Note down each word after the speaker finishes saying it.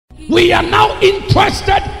We are now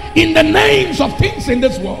interested in the names of things in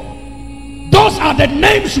this world. Those are the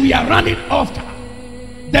names we are running after.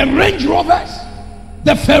 The Range Rovers,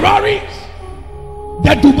 the Ferraris,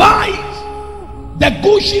 the Dubais, the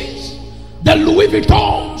Gucci's, the Louis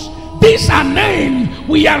Vuittons. These are names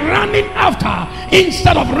we are running after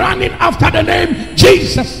instead of running after the name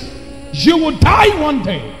Jesus. You will die one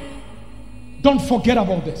day. Don't forget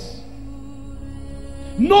about this.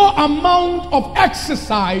 No amount of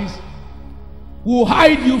exercise will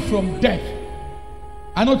hide you from death.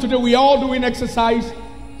 I know today we are all doing exercise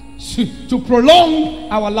to prolong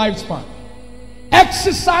our lifespan.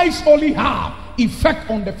 Exercise only have effect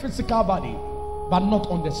on the physical body, but not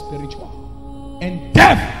on the spiritual. And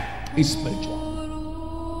death is spiritual.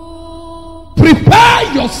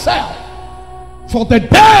 Prepare yourself for the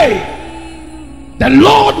day the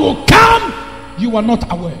Lord will come. You are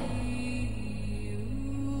not aware.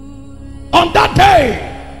 On that day,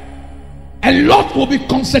 a lot will be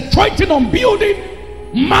concentrating on building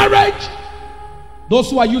marriage. Those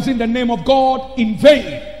who are using the name of God in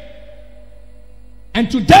vain. And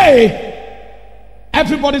today,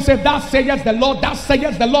 everybody says, "That says the Lord, that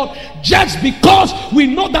says the Lord," just because we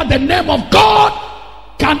know that the name of God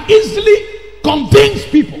can easily convince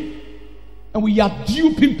people. And we are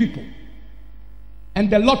duping people. And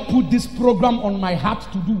the Lord put this program on my heart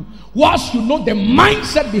to do. Once you know the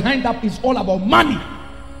mindset behind that is all about money.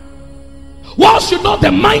 Once you know the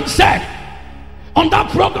mindset on that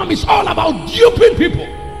program is all about duping people.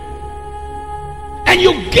 And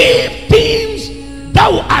you give themes that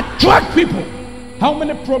will attract people. How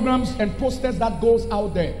many programs and posters that goes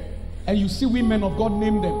out there and you see women of God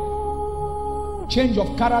name them? Change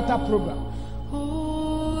of character program,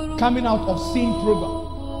 coming out of sin program,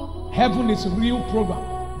 heaven is real program.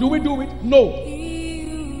 Do we do it? No.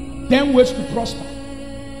 10 ways to prosper,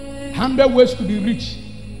 100 ways to be rich,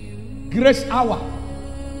 grace hour.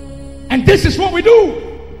 And this is what we do.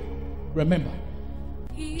 Remember,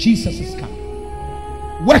 Jesus is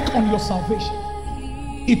coming. Work on your salvation.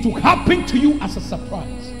 It will happen to you as a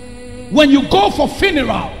surprise. When you go for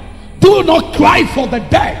funeral, do not cry for the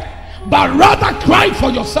dead, but rather cry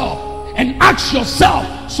for yourself and ask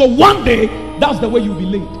yourself, so one day that's the way you'll be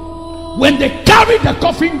laid. When they carry the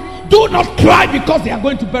coffin, do not cry because they are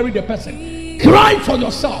going to bury the person. Cry for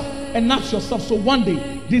yourself and ask yourself, so one day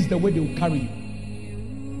this is the way they will carry you.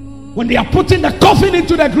 When they are putting the coffin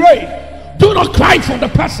into the grave, do not cry for the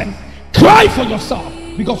person, cry for yourself,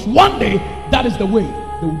 because one day that is the way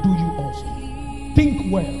they will do you also.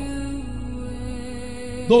 Think well.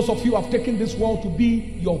 Those of you who have taken this world to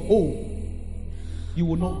be your home, you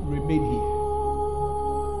will not remain here.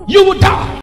 You will die.